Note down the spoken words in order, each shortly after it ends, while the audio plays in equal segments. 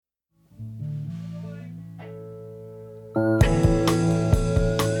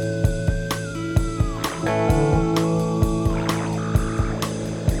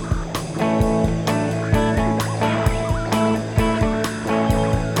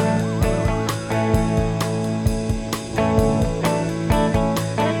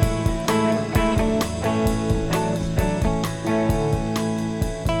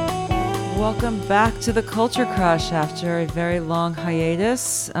back to the Culture Crush after a very long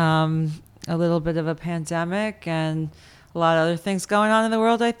hiatus, a little bit of a pandemic and a lot of other things going on in the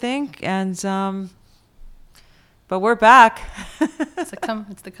world, I think. And but we're back. It's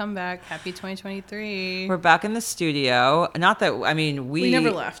the comeback. Happy 2023. We're back in the studio. Not that, I mean, we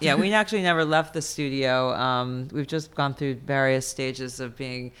never left. Yeah, we actually never left the studio. We've just gone through various stages of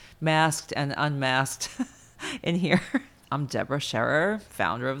being masked and unmasked in here. I'm Deborah Scherer,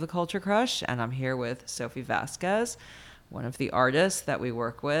 founder of the Culture Crush, and I'm here with Sofie Vasquez, one of the artists that we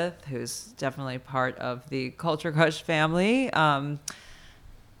work with, who's definitely part of the Culture Crush family.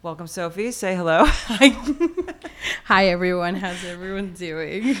 Welcome, Sofie. Say hello. Hi, everyone. How's everyone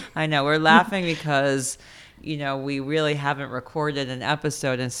doing? I know. We're laughing because, we really haven't recorded an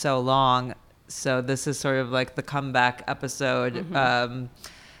episode in so long. So this is sort of like the comeback episode. Mm-hmm.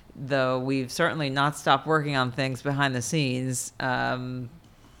 Though we've certainly not stopped working on things behind the scenes.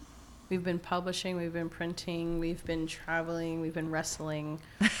 We've been publishing, we've been printing, we've been traveling, we've been wrestling,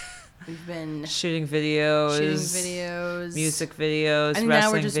 we've been shooting videos, music videos, and wrestling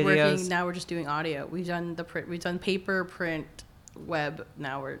now we're just videos. working. Now we're just doing audio. We've done the print, we've done paper, print, web.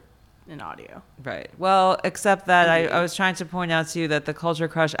 Now we're in audio. Right. Well, except that I was trying to point out to you that the Culture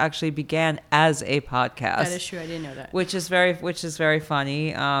Crush actually began as a podcast. That is true. I didn't know that. Which is very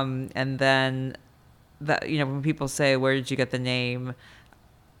funny. And then that when people say, "Where did you get the name?"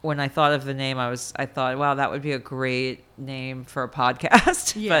 When I thought of the name, I thought, wow, that would be a great name for a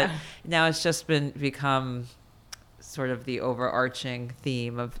podcast. Yeah. But now it's just become sort of the overarching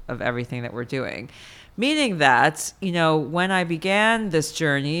theme of everything that we're doing. Meaning that, when I began this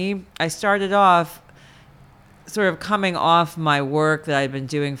journey, I started off sort of coming off my work that I'd been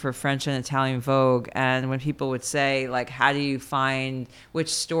doing for French and Italian Vogue. And when people would say, like, how do you decide which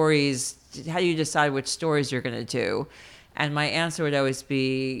stories you're going to do? And my answer would always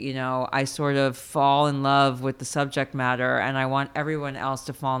be, I sort of fall in love with the subject matter, and I want everyone else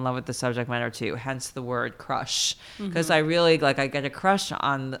to fall in love with the subject matter too. Hence the word crush, because I really I get a crush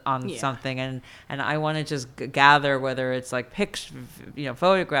on something, and I want to just gather, whether it's like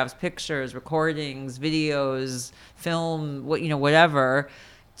photographs, pictures, recordings, videos, film, whatever,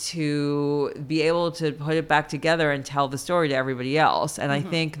 to be able to put it back together and tell the story to everybody else. And I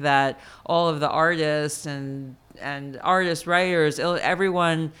think that all of the artists and artists, writers,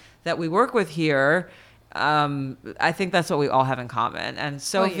 everyone that we work with here, I think that's what we all have in common. And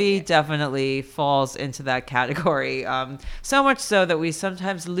Sofie definitely falls into that category. So much so that we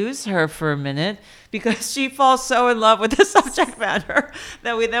sometimes lose her for a minute because she falls so in love with the subject matter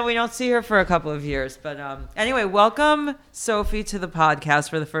that we don't see her for a couple of years. But anyway, welcome Sofie to the podcast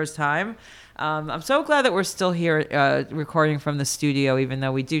for the first time. I'm so glad that we're still here recording from the studio, even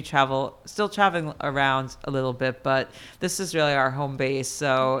though we do still traveling around a little bit, but this is really our home base.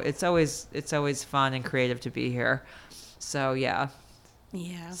 So it's always fun and creative to be here. So yeah.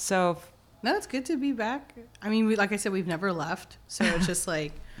 Yeah. So no, it's good to be back. I mean, like I said, we've never left. So it's just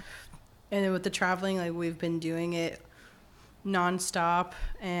and then with the traveling, we've been doing it nonstop,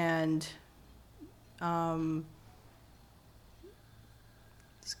 and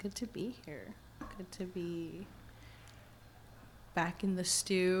it's good to be here. Good to be back in the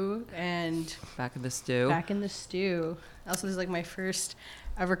stew and back in the stew. Also, this is my first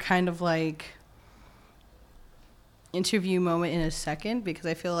ever kind of interview moment in a second, because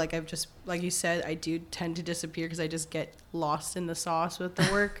I feel like I've just, like you said, I do tend to disappear because I just get lost in the sauce with the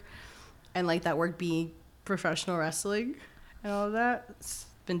work and that work being professional wrestling and all of that. It's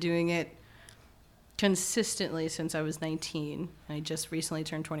been doing it consistently since I was 19. I just recently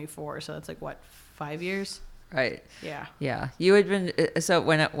turned 24, so that's 5 years? Right. Yeah. You had been, so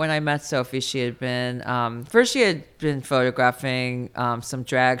when I met Sofie, she had been first she had been photographing some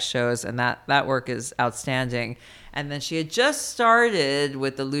drag shows, and that work is outstanding. And then she had just started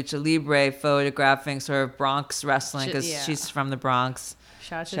with the Lucha Libre, photographing sort of Bronx wrestling, because she's from the Bronx.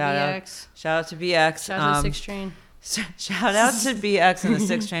 Shout out to BX. Shout out to BX. Shout out to 6 Train. Shout out to BX and the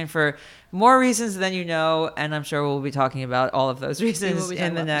 6 Train for more reasons than you know, and I'm sure we'll be talking about all of those reasons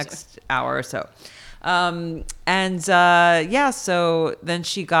in the next hour or so. So then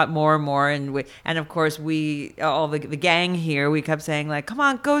she got more and more, and of course all the gang here, we kept saying come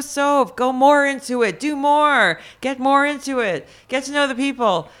on, go Soph, go more into it, do more, get more into it, get to know the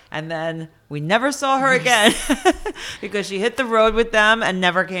people. And then we never saw her again because she hit the road with them and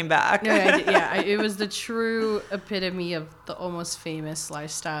never came back. No, it was the true epitome of the Almost Famous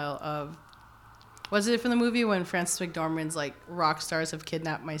lifestyle of, was it from the movie when Frances McDormand's rock stars have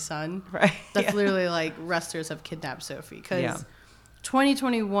kidnapped my son? Right. That's literally wrestlers have kidnapped Sofie. Because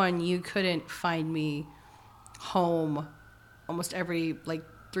 2021, you couldn't find me home almost every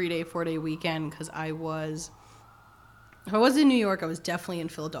 3-day, 4-day weekend because if I was in New York, I was definitely in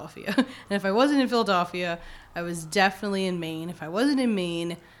Philadelphia. And if I wasn't in Philadelphia, I was definitely in Maine. If I wasn't in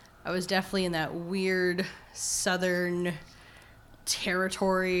Maine, I was definitely in that weird southern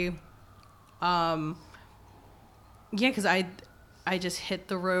territory. Yeah, because I just hit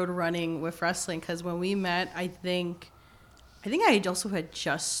the road running with wrestling because when we met, I think I also had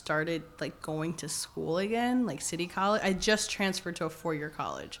just started like going to school again, like city college. I just transferred to a 4-year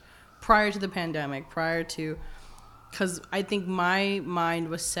college prior to the pandemic, because I think my mind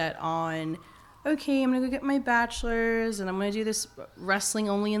was set on, okay, I'm going to go get my bachelor's and I'm going to do this wrestling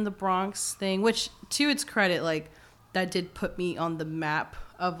only in the Bronx thing, which to its credit, like that did put me on the map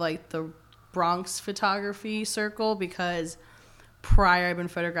of like the Bronx photography circle because prior I've been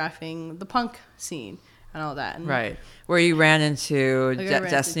photographing the punk scene and all that. And right. Where you ran into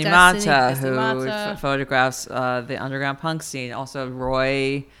Destiny Mata, who photographs the underground punk scene. Also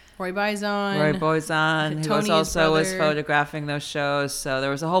Roy Boyzon, who was photographing those shows. So there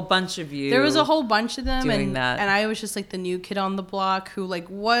was a whole bunch of you. There was a whole bunch of them, and I was just like the new kid on the block who like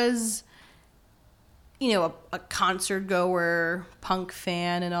was, you know, a concert goer, punk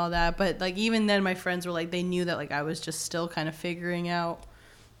fan, and all that. But like even then, my friends were like, they knew that like I was just still kind of figuring out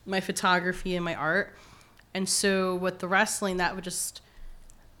my photography and my art. And so with the wrestling, that was just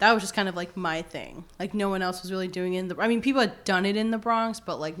kind of like my thing. Like no one else was really doing it. I mean, people had done it in the Bronx,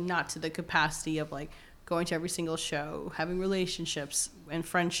 but like not to the capacity of like going to every single show, having relationships and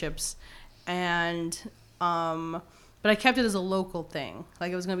friendships. And, but I kept it as a local thing.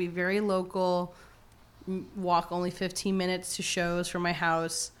 Like it was going to be very local, walk only 15 minutes to shows from my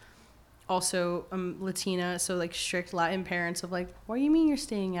house. Also, I'm Latina, so like strict Latin parents of like, what do you mean you're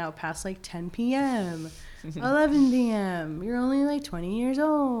staying out past like 10 p.m., 11 p.m.? You're only like 20 years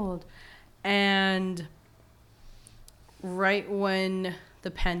old. And right when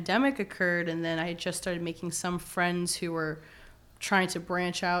the pandemic occurred, and then I just started making some friends who were trying to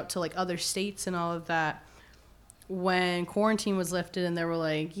branch out to like other states and all of that, when quarantine was lifted and they were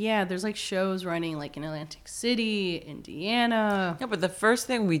like, yeah, there's like shows running like in Atlantic City, Indiana. Yeah, but the first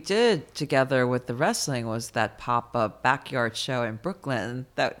thing we did together with the wrestling was that pop-up backyard show in Brooklyn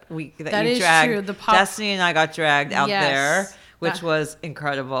that you dragged. True. Destiny and I got dragged out there, which was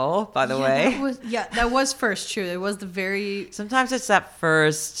incredible, by the way. That was first, true. It was the very... Sometimes it's that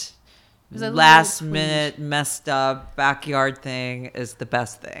first... last minute messed up backyard thing is the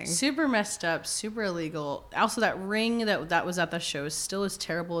best thing. Super messed up, super illegal. Also, that ring that was at the show is still as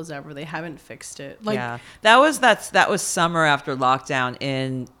terrible as ever. They haven't fixed it. Like, yeah, that was summer after lockdown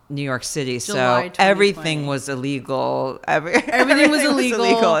in New York City, so everything was illegal. Everything was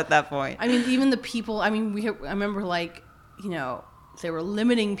illegal at that point. I mean, even the people. I mean, I remember like, you know, they were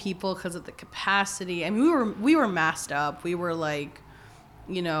limiting people because of the capacity. I mean, we were masked up. We were like,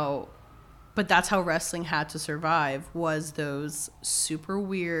 you know. But that's how wrestling had to survive, was those super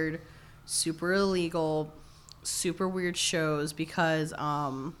weird, super illegal, super weird shows because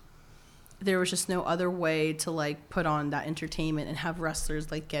there was just no other way to like put on that entertainment and have wrestlers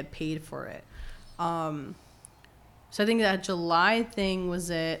like get paid for it. So I think that July thing was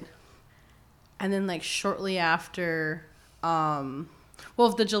it. And then like shortly after,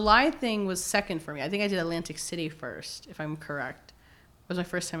 if the July thing was second for me, I think I did Atlantic City first, if I'm correct. It was my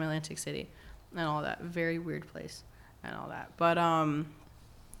first time in Atlantic City. And all that, very weird place, and all that. But all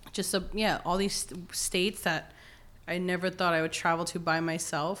these states that I never thought I would travel to by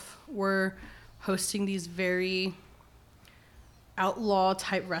myself were hosting these very outlaw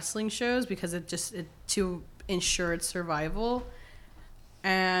type wrestling shows because it to ensure its survival.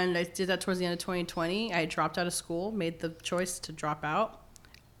 And I did that towards the end of 2020. I dropped out of school, made the choice to drop out,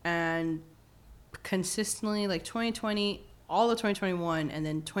 and consistently like 2020, all of 2021, and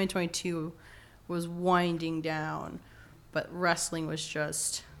then 2022. Was winding down, but wrestling was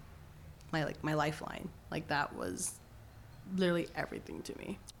just my lifeline. Like that was literally everything to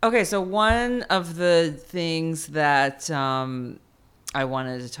me. Okay, so one of the things that I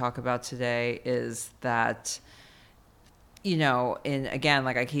wanted to talk about today is that, you know, again,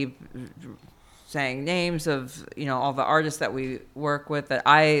 like I keep saying names of, you know, all the artists that we work with that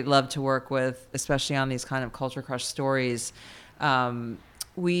I love to work with, especially on these kind of culture crush stories.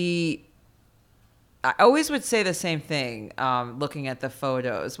 I always would say the same thing, looking at the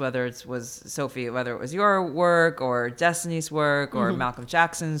photos, whether it was Sofie, whether it was your work or Destiny's work or Malcolm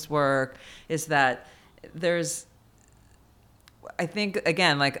Jackson's work, is that there's, I think,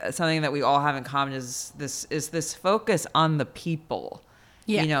 again, like something that we all have in common is this focus on the people.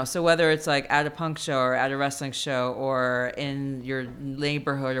 Yeah. You know, so whether it's like at a punk show or at a wrestling show or in your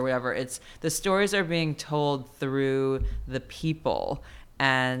neighborhood or whatever, it's the stories are being told through the people.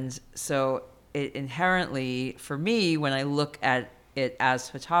 And so it inherently, for me, when I look at it as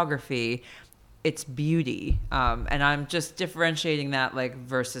photography, it's beauty. And I'm just differentiating that like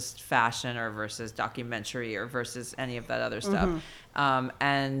versus fashion or versus documentary or versus any of that other stuff.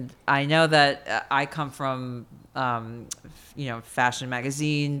 And I know that I come from, fashion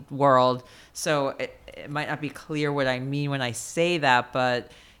magazine world. So it might not be clear what I mean when I say that,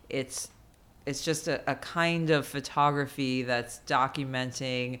 but it's just a kind of photography that's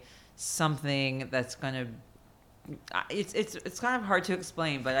documenting something that's going to, it's kind of hard to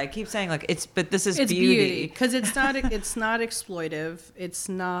explain, but I keep saying like this is beauty because it's not exploitive. It's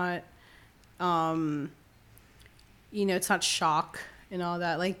not, it's not shock and all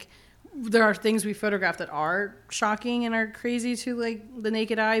that. Like there are things we photograph that are shocking and are crazy to like the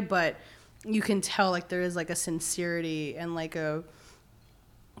naked eye, but you can tell like there is like a sincerity and like a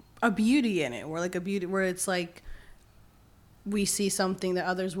beauty in it, where it's like we see something that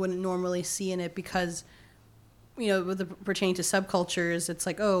others wouldn't normally see in it because, pertaining to subcultures, it's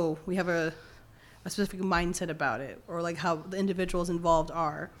like, oh, we have a specific mindset about it, or like how the individuals involved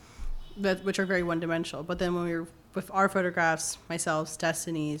are, which are very one-dimensional. But then when we were with our photographs, myself,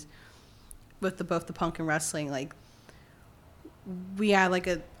 Destiny's, with both the punk and wrestling, like we add like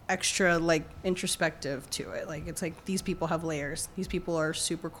a extra like introspective to it. Like it's like these people have layers. These people are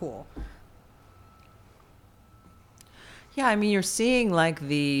super cool. Yeah, I mean, you're seeing like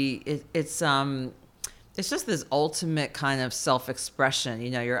it's just this ultimate kind of self-expression.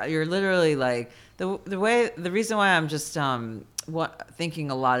 You're literally like the reason why I'm just thinking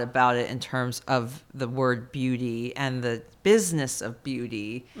a lot about it in terms of the word beauty and the business of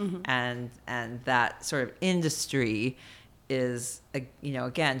beauty, and that sort of industry is,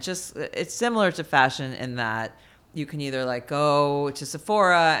 again, just it's similar to fashion in that you can either like go to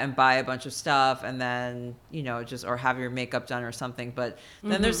Sephora and buy a bunch of stuff and then, or have your makeup done or something. But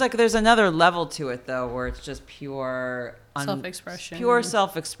then there's another level to it though, where it's just pure self-expression.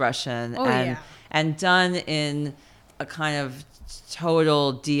 And done in a kind of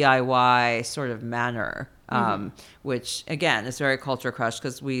total DIY sort of manner, which again is very culture crush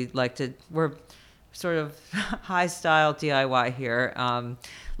because we're sort of high style DIY here,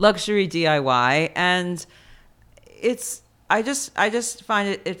 luxury DIY. And I just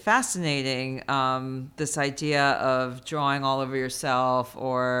find it fascinating, this idea of drawing all over yourself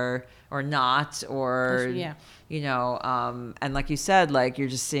or not, or and like you said, like you're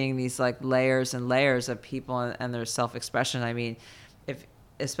just seeing these like layers and layers of people and their self-expression. I mean,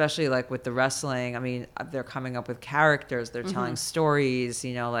 especially like with the wrestling, I mean, they're coming up with characters, they're telling stories,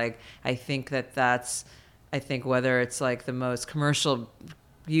 like I think whether it's like the most commercial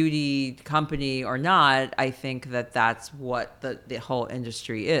beauty company or not, I think that's what the whole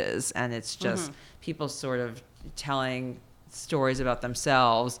industry is. And it's just people sort of telling stories about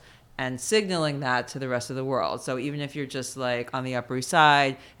themselves and signaling that to the rest of the world. So even if you're just like on the Upper East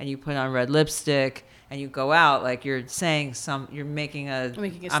Side and you put on red lipstick and you go out, like you're saying you're making a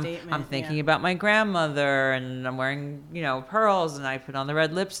statement. I'm thinking about my grandmother and I'm wearing, pearls and I put on the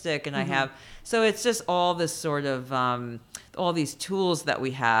red lipstick and I have, so it's just all this sort of, all these tools that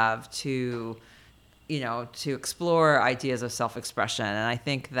we have to explore ideas of self-expression. And I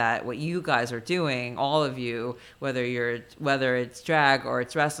think that what you guys are doing, all of you, whether it's drag or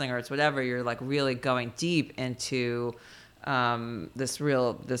it's wrestling or it's whatever, you're like really going deep into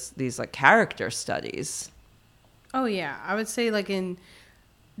these like character studies. Oh yeah, I would say like in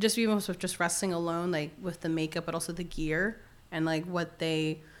just even with just wrestling alone, like with the makeup, but also the gear and like what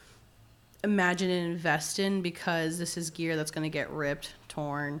they imagine and invest in, because this is gear that's going to get ripped,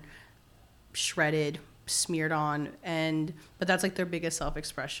 torn, shredded, smeared on, but that's like their biggest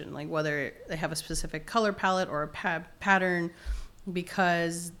self-expression, like whether they have a specific color palette or a pattern,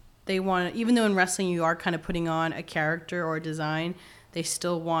 because they want, even though in wrestling you are kind of putting on a character or a design, they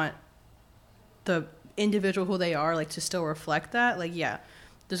still want the individual who they are like to still reflect that. Like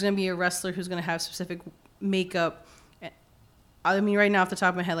there's going to be a wrestler who's going to have specific makeup. I mean, right now off the top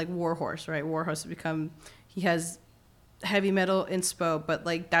of my head, like Warhorse, right? Warhorse he has heavy metal inspo, but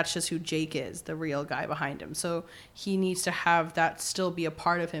like that's just who Jake is, the real guy behind him. So he needs to have that still be a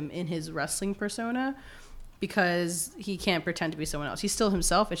part of him in his wrestling persona, because he can't pretend to be someone else. He's still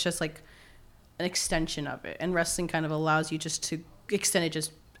himself. It's just like an extension of it. And wrestling kind of allows you just to extend it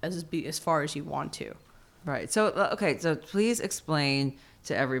just as far as you want to. Right. So, okay. So please explain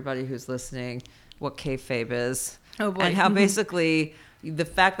to everybody who's listening what kayfabe is. Oh boy. And how basically the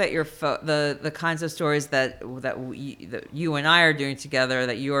fact that you're the kinds of stories that you and I are doing together,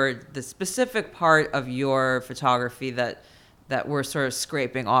 that you're the specific part of your photography that we're sort of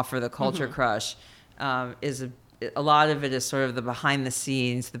scraping off for the culture crush, is a lot of it is sort of the behind the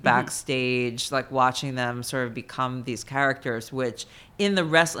scenes, the backstage, like watching them sort of become these characters, which in the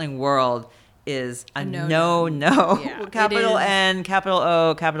wrestling world is a no. Yeah, Capital N, capital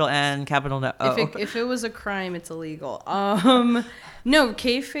O, capital N, capital no. If it was a crime, it's illegal. No,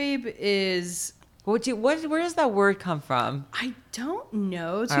 kayfabe is. Where does that word come from? I don't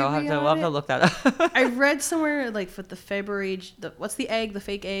know. We'll have to look that up. I read somewhere like for the Faberge. What's the egg? The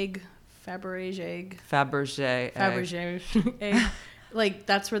fake egg. Faberge egg. Faberge egg. Like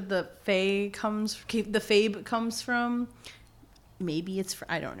that's where the fabe comes from. Maybe it's.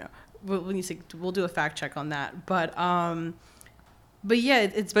 I don't know. We'll do a fact check on that. But yeah,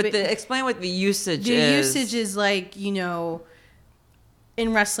 it's. But explain what the usage is. The usage is like, you know.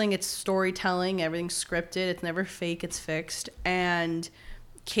 In wrestling, it's storytelling. Everything's scripted. It's never fake. It's fixed. And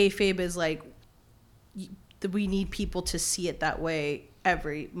kayfabe is like, we need people to see it that way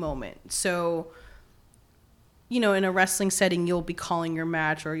every moment. So, you know, in a wrestling setting, you'll be calling your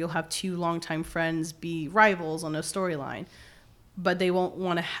match, or you'll have two longtime friends be rivals on a storyline. But they won't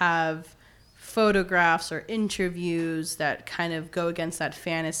want to have photographs or interviews that kind of go against that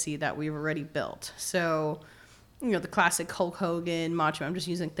fantasy that we've already built. So, you know, the classic Hulk Hogan, Macho, I'm just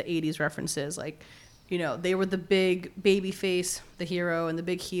using the 80s references. Like, you know, they were the big baby face, the hero, and the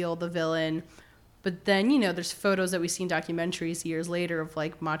big heel, the villain. But then, you know, there's photos that we see in documentaries years later of,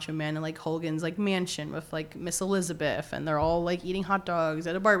 like, Macho Man and, like, Hogan's, like, mansion with, like, Miss Elizabeth. And they're all, like, eating hot dogs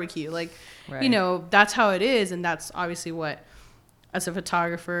at a barbecue. Like, right. You know, that's how it is. And that's obviously what, as a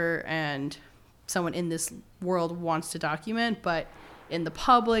photographer and someone in this world wants to document. But in the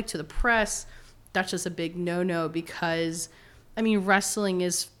public, to the press, that's just a big no-no because, I mean, wrestling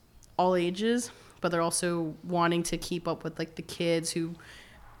is all ages, but they're also wanting to keep up with, like, the kids who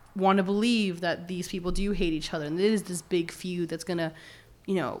want to believe that these people do hate each other. And it is this big feud that's going to,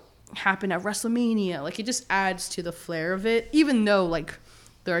 you know, happen at WrestleMania. Like, it just adds to the flair of it, even though, like,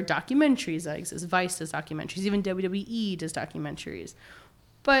 there are documentaries that exist. Vice does documentaries. Even WWE does documentaries.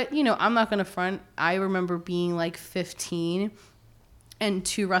 But, you know, I'm not going to front. I remember being, like, 15 and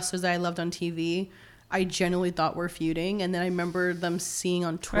two wrestlers that I loved on TV, I genuinely thought were feuding. And then I remember them seeing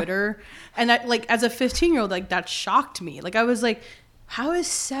on Twitter. And that, like, as a 15-year-old, like, that shocked me. Like, I was like, how is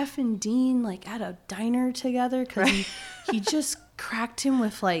Seth and Dean, like, at a diner together? Because he just cracked him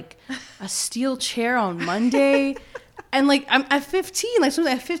with, like, a steel chair on Monday. And, like, I'm at 15. Like,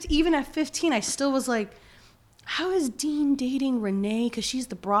 even at 15, I still was like, how is Dean dating Renee? Because she's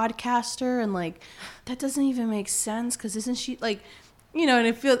the broadcaster. And, like, that doesn't even make sense. Because isn't she, like... You know, and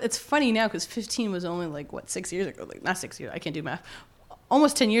it's funny now because 15 was only, like, what, 6 years ago? Like, not 6 years. I can't do math.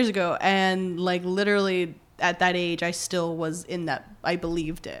 Almost 10 years ago. And, like, literally at that age, I still was in that. I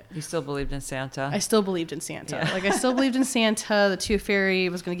believed it. You still believed in Santa? I still believed in Santa. Yeah. Like, I still believed in Santa. The Tooth Fairy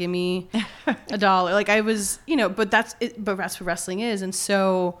was going to give me $1. Like, I was, you know, but that's it. But that's what wrestling is. And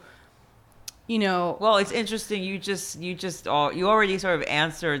so, you know. Well, it's interesting. You already sort of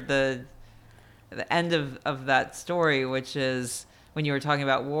answered the end of that story, which is... when you were talking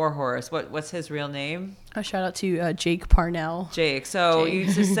about Warhorse, what's his real name? A shout out to Jake Parnell. Jake. So you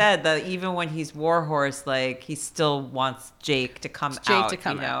just said that even when he's Warhorse, like, he still wants Jake to come out.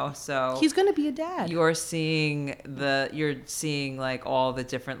 You know, so he's gonna be a dad. You're seeing like all the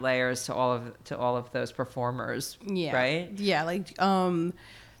different layers to all of those performers. Yeah. Right. Yeah. Like and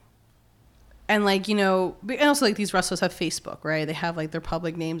like, you know, and also like these wrestlers have Facebook, right? They have like their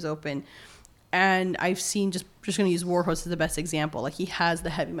public names open. And I've seen, just going to use Warhorse as the best example. Like, he has the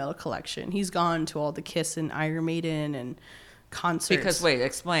heavy metal collection. He's gone to all the Kiss and Iron Maiden and concerts. Because, wait,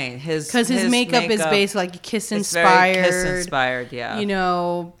 explain. Because his makeup is based like Kiss inspired. Very Kiss inspired, yeah. You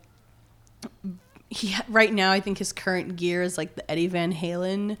know, right now I think his current gear is like the Eddie Van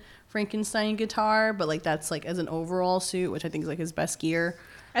Halen Frankenstein guitar, but like that's like as an overall suit, which I think is like his best gear.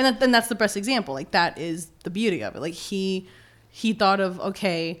 And that's the best example. Like, that is the beauty of it. Like, he thought of,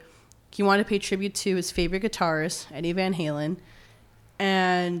 okay, he wanted to pay tribute to his favorite guitarist, Eddie Van Halen.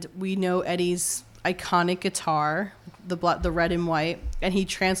 And we know Eddie's iconic guitar, the red and white. And he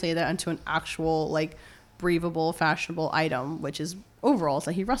translated that into an actual, like, breathable, fashionable item, which is overalls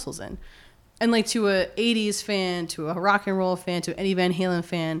that he wrestles in. And, like, to a 80s fan, to a rock and roll fan, to an Eddie Van Halen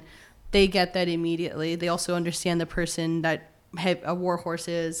fan, they get that immediately. They also understand the person that a Warhorse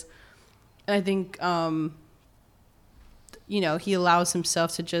is. And I think, you know, he allows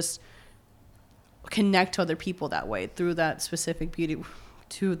himself to just connect to other people that way through that specific beauty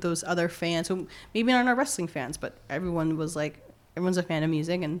to those other fans who maybe aren't wrestling fans, but everyone's a fan of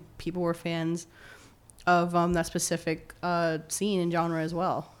music, and people were fans of that specific scene and genre as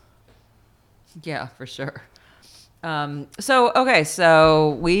well. Yeah, for sure.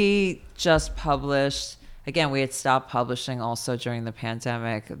 So we just published again, we had stopped publishing also during the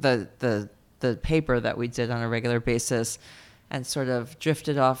pandemic, the paper that we did on a regular basis, and sort of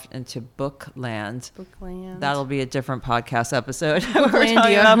drifted off into bookland. That'll be a different podcast episode. We're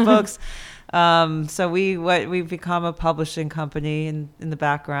talking about books. So we've become a publishing company in the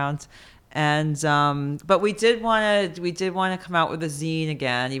background. And but we did want to come out with a zine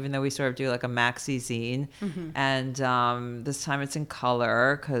again, even though we sort of do like a maxi zine. And this time it's in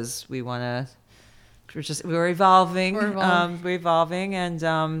color because we want to. We're evolving. We're evolving,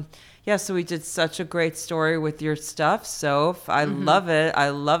 and yeah. So we did such a great story with your stuff, Soph. I love it.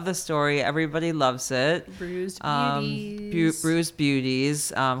 I love the story. Everybody loves it. Bruised Beauties. Bruised Beauties,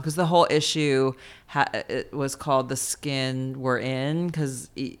 because the whole issue. It was called The Skin We're In, because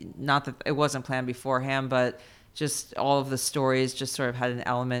not that it wasn't planned beforehand, but just all of the stories just sort of had an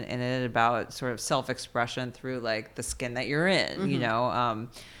element in it about sort of self-expression through like the skin that you're in, you know,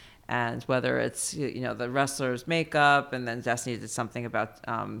 and whether it's, you know, the wrestler's makeup, and then Destiny did something about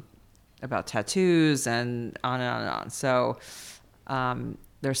tattoos, and on and on and on. So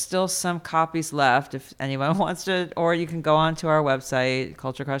there's still some copies left if anyone wants to, or you can go onto our website,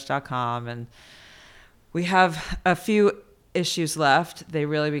 culturecrush.com, and we have a few issues left. They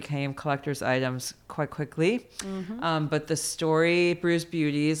really became collector's items quite quickly. But the story, Bruised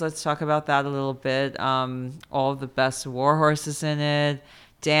Beauties, let's talk about that a little bit. All of the best war horses in it.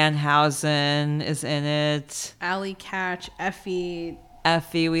 Danhausen is in it. Alley Catch, Effie,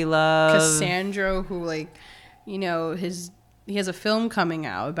 we love. Cassandro, who, like, you know, he has a film coming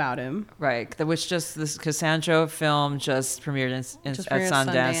out about him. Right, which this Cassandro film just premiered at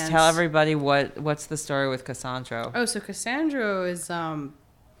Sundance. Tell everybody what's the story with Cassandro. Oh, so Cassandro is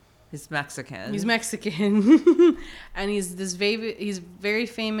he's Mexican. He's Mexican, and he's very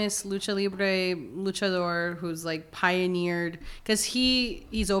famous lucha libre luchador who's like pioneered, because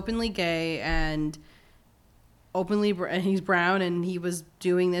he's openly gay and he's brown, and he was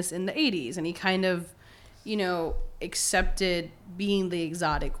doing this in the 80s, and he kind of, you know, accepted being the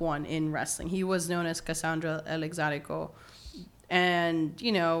exotic one in wrestling. He was known as Cassandro el Exotico. And,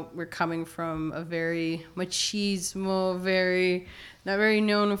 you know, we're coming from a very machismo, not very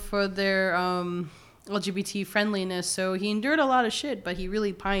known for their LGBT friendliness. So he endured a lot of shit, but he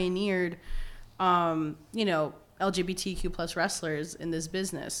really pioneered, you know, LGBTQ plus wrestlers in this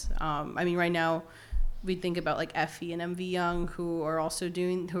business. I mean, right now we think about like Effie and MV Young, who are also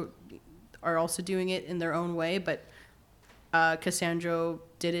doing it in their own way, but Cassandro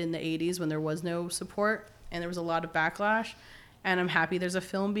did it in the 80s when there was no support and there was a lot of backlash. And I'm happy there's a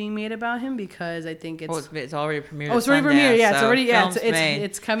film being made about him, because I think it's already premiered. Oh, it's already premiered. Yeah, it's already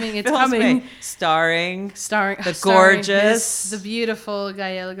it's coming. It's coming. Starring the gorgeous, the beautiful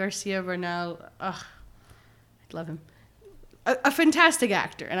Gael Garcia Bernal. I love him. A fantastic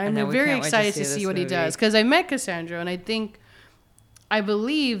actor, and I'm very excited to see what he does, because I met Cassandro, and I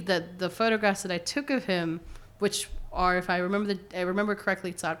believe that the photographs that I took of him, which are, if I remember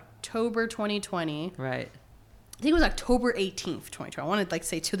correctly, it's October 2020. Right. I think it was October 18th, 2020. I wanted to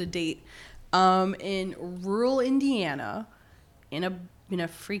say to the date. In rural Indiana, in a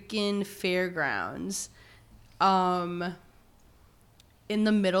freaking fairgrounds, in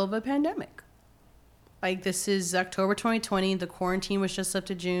the middle of a pandemic. Like, this is October 2020. The quarantine was just up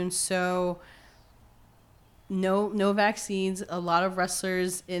to June, so no vaccines. A lot of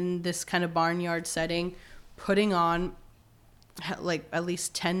wrestlers in this kind of barnyard setting putting on like at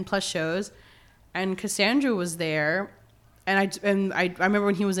least 10 plus shows, and Cassandro was there, and I remember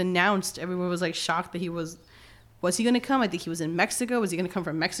when he was announced, everyone was like shocked that he was he going to come? I think he was in Mexico. Was he going to come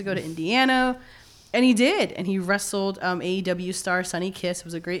from Mexico to Indiana? And he did, and he wrestled AEW star Sonny Kiss. It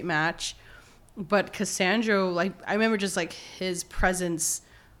was a great match. But Cassandro, like, I remember just like his presence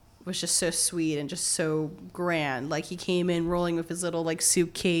was just so sweet and just so grand. Like, he came in rolling with his little like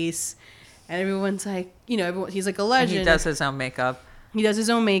suitcase, and everyone's like, you know, he's like a legend. And he does his own makeup. He does his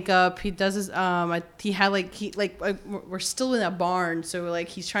own makeup. He does his he had like we're still in that barn, so like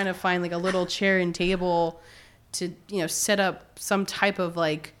he's trying to find like a little chair and table to, you know, set up some type of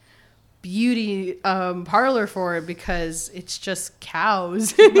like beauty parlor for it, because it's just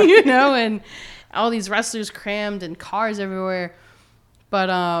cows, you know, and all these wrestlers crammed and cars everywhere. But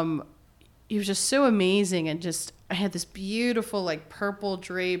he was just so amazing, and just I had this beautiful like purple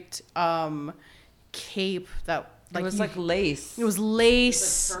draped cape that like, it was like lace. It was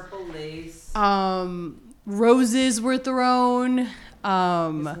lace. It was like purple lace. Roses were thrown.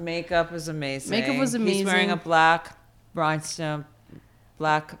 His makeup was amazing. He's wearing a black rhinestone,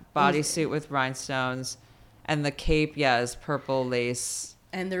 black bodysuit with rhinestones, and the cape, is purple lace.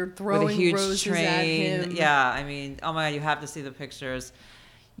 And they're throwing with a huge roses train at him. Yeah, I mean, oh my God, you have to see the pictures.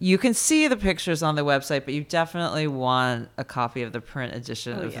 you can see the pictures on the website, but you definitely want a copy of the print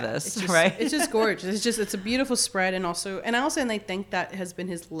edition of this, it's just, right? It's just gorgeous. It's a beautiful spread, and I think that has been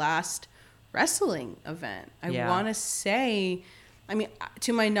his last wrestling event. I want to say, I mean,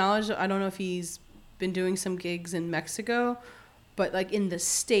 to my knowledge, I don't know if he's been doing some gigs in Mexico, but like in the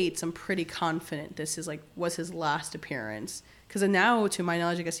States, I'm pretty confident this is was his last appearance. Because now, to my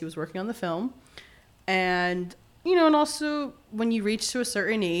knowledge, I guess he was working on the film. And, and also when you reach to a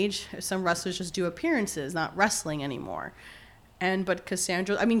certain age, some wrestlers just do appearances, not wrestling anymore. But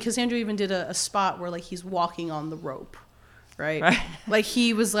Cassandro even did a spot where he's walking on the rope, right?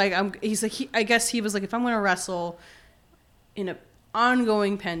 He was I guess he was if I'm going to wrestle in an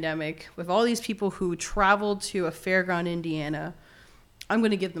ongoing pandemic with all these people who traveled to a fairground, Indiana, I'm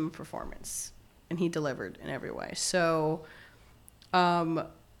going to give them a performance. And he delivered in every way. So, a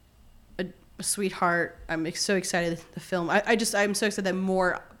sweetheart. I'm so excited the film. I'm so excited that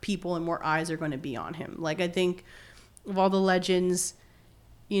more people and more eyes are going to be on him. I think of all the legends,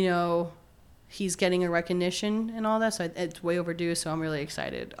 he's getting a recognition and all that. So it's way overdue. So I'm really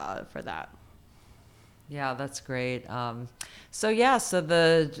excited for that. Yeah, that's great. So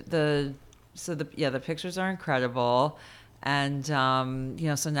the pictures are incredible. And,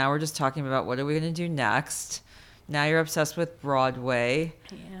 so now we're just talking about what are we going to do next. Now you're obsessed with Broadway.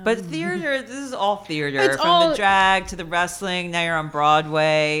 Yeah. But theater, this is all theater. The drag to the wrestling, now you're on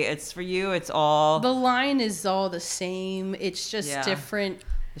Broadway. It's for you, it's all... The line is all the same. It's just different.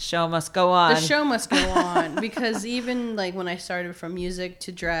 The show must go on. The show must go on. Because even when I started from music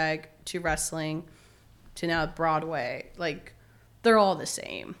to drag to wrestling to now Broadway, they're all the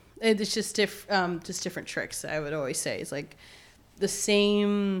same. It's just different tricks, I would always say. It's the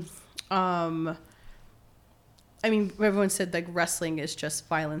same... everyone said wrestling is just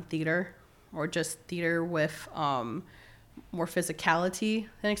violent theater, or just theater with more physicality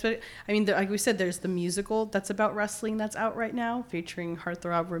than expected. Like we said, there's the musical that's about wrestling that's out right now, featuring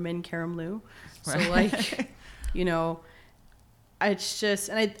heartthrob Ramin Karimloo. So it's just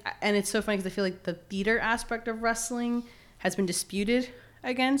and it's so funny because I feel the theater aspect of wrestling has been disputed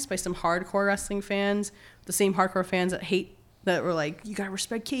against by some hardcore wrestling fans, the same hardcore fans that were you gotta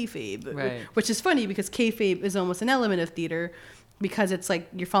respect kayfabe, right. Which is funny because kayfabe is almost an element of theater because it's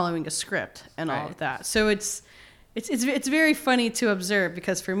you're following a script and all of that. So it's very funny to observe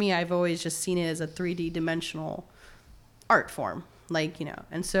because for me, I've always just seen it as a 3D dimensional art form,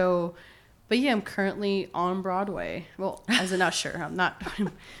 and so. But yeah, I'm currently on Broadway. Well, as an usher, I'm not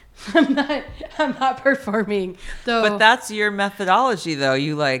performing though. But that's your methodology, though.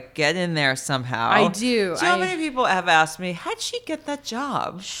 You get in there somehow. I do. So how many people have asked me, how'd she get that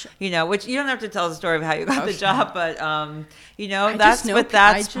job? Which you don't have to tell the story of how you got the job, but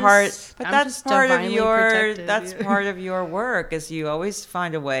that's part of your work is you always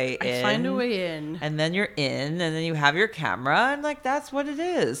find a way in. I find a way in. And then you're in, and then you have your camera, and that's what it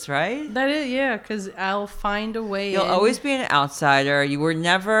is, right? That is, yeah, because I'll find a way in. You'll always be an outsider. You were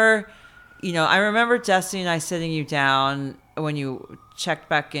never, I remember Destiny and I sitting you down when you checked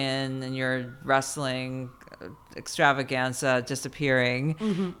back in and your wrestling extravaganza disappearing.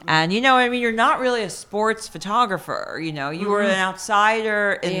 Mm-hmm. And, you're not really a sports photographer. You were an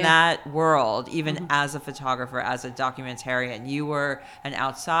outsider in that world, even as a photographer, as a documentarian. You were an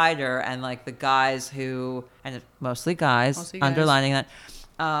outsider and the guys who, and mostly guys. Underlining that,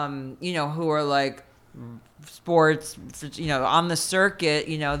 who are sports, on the circuit,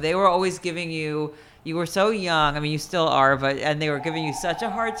 they were always giving you were so young. You still are, and they were giving you such a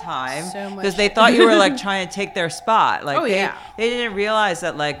hard time because they thought you were trying to take their spot. They didn't realize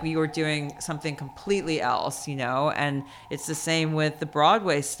that you were doing something completely else, and it's the same with the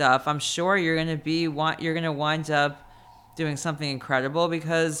Broadway stuff. I'm sure you're going to wind up doing something incredible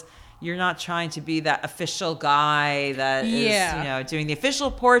because you're not trying to be that official guy that is, doing the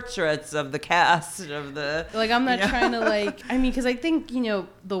official portraits of the cast of the... I'm not trying to, because I think,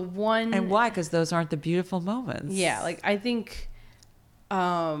 the one... And why? Because those aren't the beautiful moments. Yeah, I think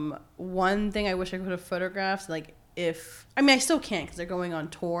one thing I wish I could have photographed, if... I still can't because they're going on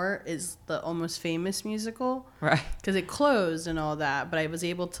tour, is the Almost Famous musical. Right. Because it closed and all that, but I was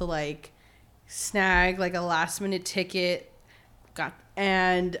able to, snag, a last-minute ticket,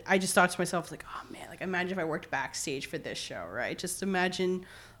 and I just thought to myself, oh man, imagine if I worked backstage for this show, right? Just imagine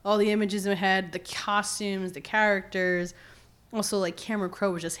all the images in my head, the costumes, the characters. Also, Cameron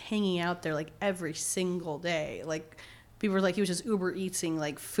Crowe was just hanging out there every single day. People were he was just Uber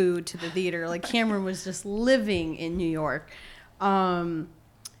Eatsing food to the theater. Cameron was just living in New York. But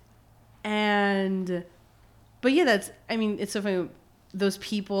yeah, it's so funny. those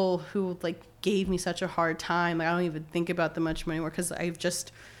people who like gave me such a hard time, like I don't even think about them much anymore because I've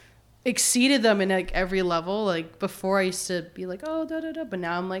just exceeded them in like every level. Like before I used to be like, oh, da da da, but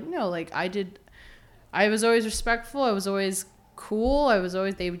now I'm like, no, like I was always respectful. I was always cool.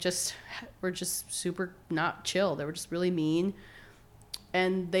 They were just super not chill. They were just really mean.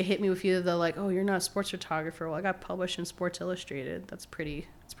 And they hit me with either the like, oh, you're not a sports photographer. Well, I got published in Sports Illustrated. That's pretty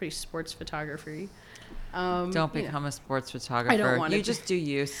sports photography. Don't become a sports photographer. I don't want to. You just do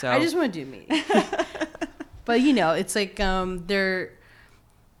you. So I just want to do me. But it's like it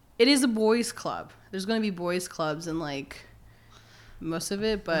is a boys club. There's going to be boys clubs and like most of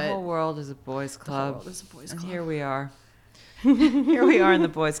it, but the whole world is a boys club. The whole world is a boys club. And here we are. Here we are in the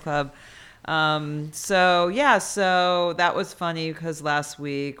boys club. So that was funny because last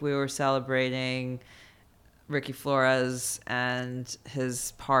week we were celebrating Ricky Flores and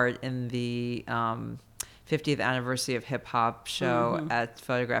his part in the 50th anniversary of hip hop show at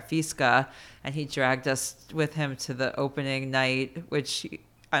Fotografiska, and he dragged us with him to the opening night, which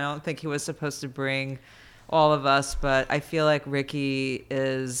I don't think he was supposed to bring all of us, but I feel like Ricky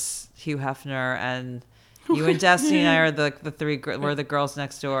is Hugh Hefner, and you and Destiny and I are the three. We're the girls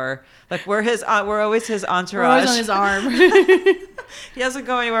next door. Like we're always his entourage. We're always on his arm. He doesn't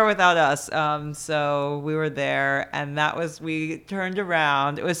go anywhere without us. So we were there, and we turned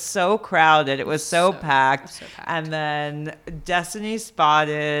around. It was so crowded. It was so packed. And then Destiny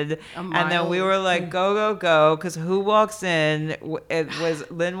spotted, and then we were like, go, go, go. Because who walks in? It was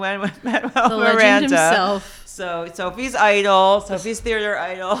Lin Manuel Miranda. Legend himself. So Sophie's idol, Sophie's theater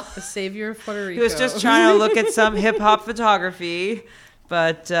idol. The savior of Puerto Rico. He was just trying to look at some hip hop photography.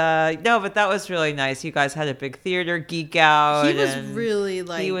 But but that was really nice. You guys had a big theater geek out. He was really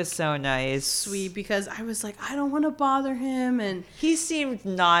he was so nice, sweet, because I was like, I don't want to bother him, and he seemed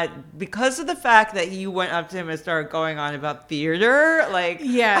not, because of the fact that you went up to him and started going on about theater. Like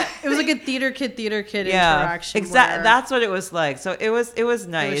it was like a theater kid interaction. Exactly, that's what it was like. So it was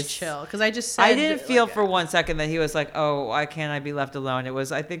nice. It was chill because I just said, I didn't feel for 1 second that he was like, oh, why can't I be left alone?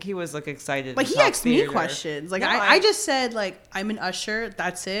 I think he was like excited. Like he asked me questions. Like I just said like, I'm an usher.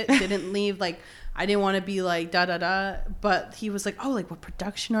 That's it. Didn't leave like I didn't want to be like da da da. But he was like, oh, like what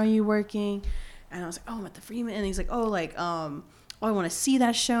production are you working? And I was like, oh, I'm at the Freeman. And he's like, oh, like oh, I want to see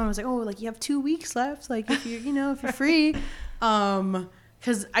that show. And I was like, oh, like you have 2 weeks left. Like if you're if you're free.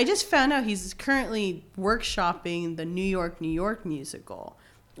 Because I just found out he's currently workshopping the New York musical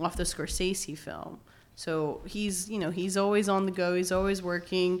off the Scorsese film. So he's he's always on the go. He's always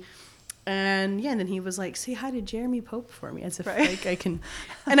working. And and then he was like, say hi to Jeremy Pope for me, as if like I can.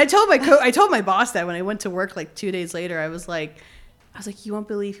 And I told my boss that when I went to work like 2 days later, I was like, you won't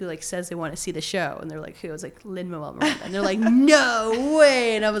believe who like says they want to see the show. And they're like, who? I was like, Lin Manuel Miranda. And they're like, no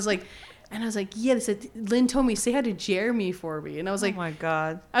way. And I was like, yeah, they said, Lin told me, say hi to Jeremy for me. And I was like, oh my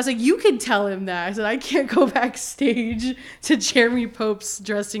God. I was like, you can tell him that. I said, I can't go backstage to Jeremy Pope's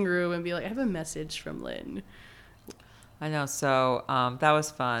dressing room and be like, I have a message from Lin. I know. So that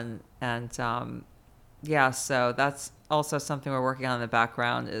was fun. And so that's also something we're working on in the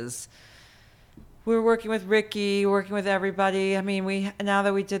background is we're working with Ricky, working with everybody. I mean, now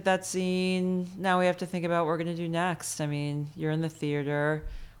that we did that zine, now we have to think about what we're going to do next. I mean, you're in the theater.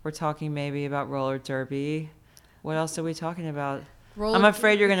 We're talking maybe about roller derby. What else are we talking about? I'm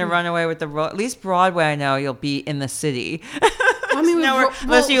afraid you're going to run away with at least Broadway. I know you'll be in the city. I mean,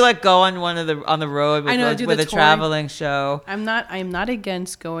 unless you like go on on the road with a traveling show. I'm not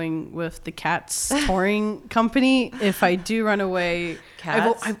against going with the Cats touring company. If I do run away,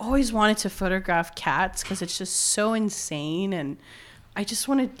 I've always wanted to photograph cats because it's just so insane, and I just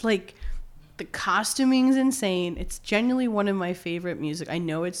want to like. The costuming is insane. It's genuinely one of my favorite music. I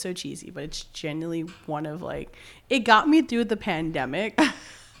know it's so cheesy, but it's genuinely one of like, it got me through the pandemic.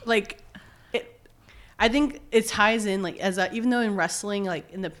 Like, I think it ties in like even though in wrestling,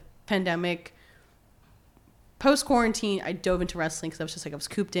 like in the pandemic, post quarantine, I dove into wrestling because I was just like, I was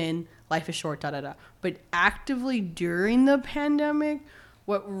cooped in. Life is short, da da da. But actively during the pandemic,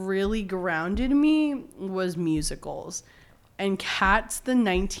 what really grounded me was musicals. And Cats, the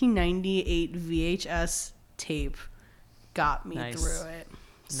 1998 VHS tape, got me through it.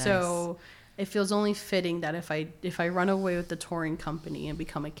 Nice. So it feels only fitting that if I run away with the touring company and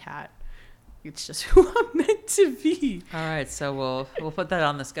become a cat, it's just who I'm meant to be. All right, so we'll put that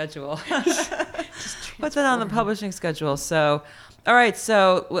on the schedule. Put that on the publishing schedule. So, all right,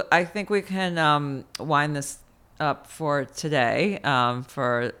 so I think we can wind this up for today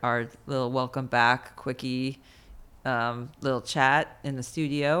for our little welcome back quickie. Little chat in the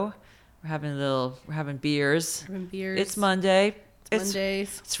studio. We're having beers. It's Monday.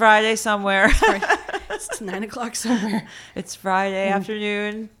 It's Friday somewhere. It's 9 o'clock somewhere. It's Friday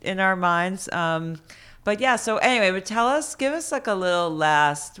afternoon in our minds. But yeah, so anyway, but give us like a little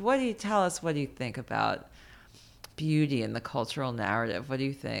last, what do you think about beauty and the cultural narrative? What do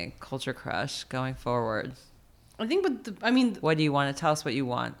you think? Culture crush going forward. I think what do you want to tell us what you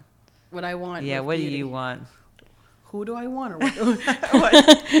want? What I want. Yeah, what beauty. Do you want? Who do I want? Or what?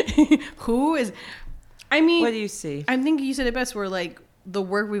 Who is, what do you see? I think you said it best, where like the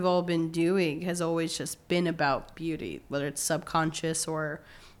work we've all been doing has always just been about beauty, whether it's subconscious or,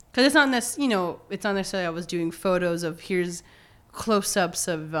 because it's not necessarily I was doing photos of here's close-ups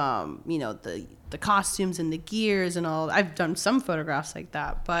of the costumes and the gears and all. I've done some photographs like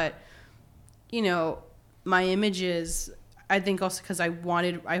that, but my images, I think also because I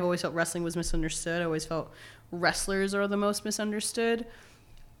always felt wrestling was misunderstood. I always felt wrestlers are the most misunderstood,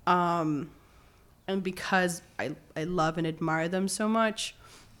 and because I love and admire them so much,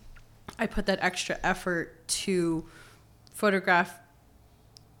 I put that extra effort to photograph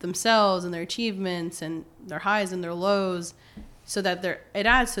themselves and their achievements and their highs and their lows, so that it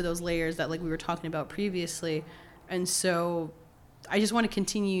adds to those layers that like we were talking about previously. And so I just want to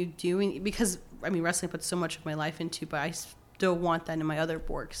continue doing, because wrestling puts so much of my life into, but I still want that in my other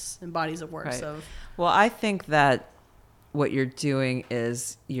works and bodies of works. Right. Well, I think that what you're doing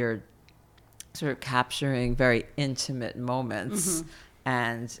is you're sort of capturing very intimate moments,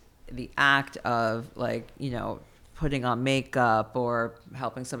 and the act of putting on makeup or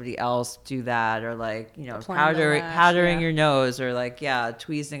helping somebody else do that, or powdering your nose, or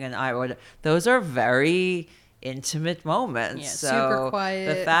tweezing an eye, or those are very intimate moments. Yeah, so super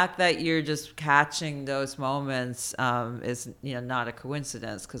quiet. The fact that you're just catching those moments is not a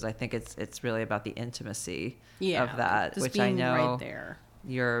coincidence, because I think it's really about the intimacy of that, which I know right there.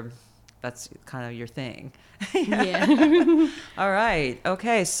 That's kind of your thing. Yeah. All right.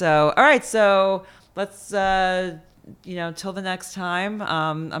 Okay. So let's till the next time.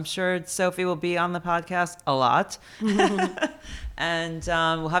 I'm sure Sofie will be on the podcast a lot. And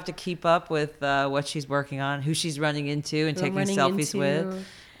we'll have to keep up with what she's working on, who she's running into and taking selfies with.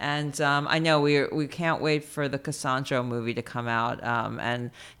 And I know we can't wait for the Cassandro movie to come out.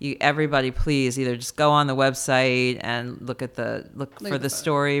 And everybody, please either just go on the website and look for the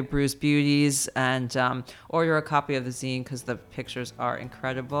story, Bruised Beauties, and order a copy of the zine, because the pictures are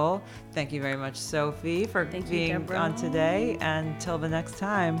incredible. Thank you very much, Sofie, for being on today. And till the next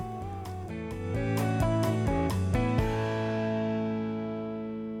time.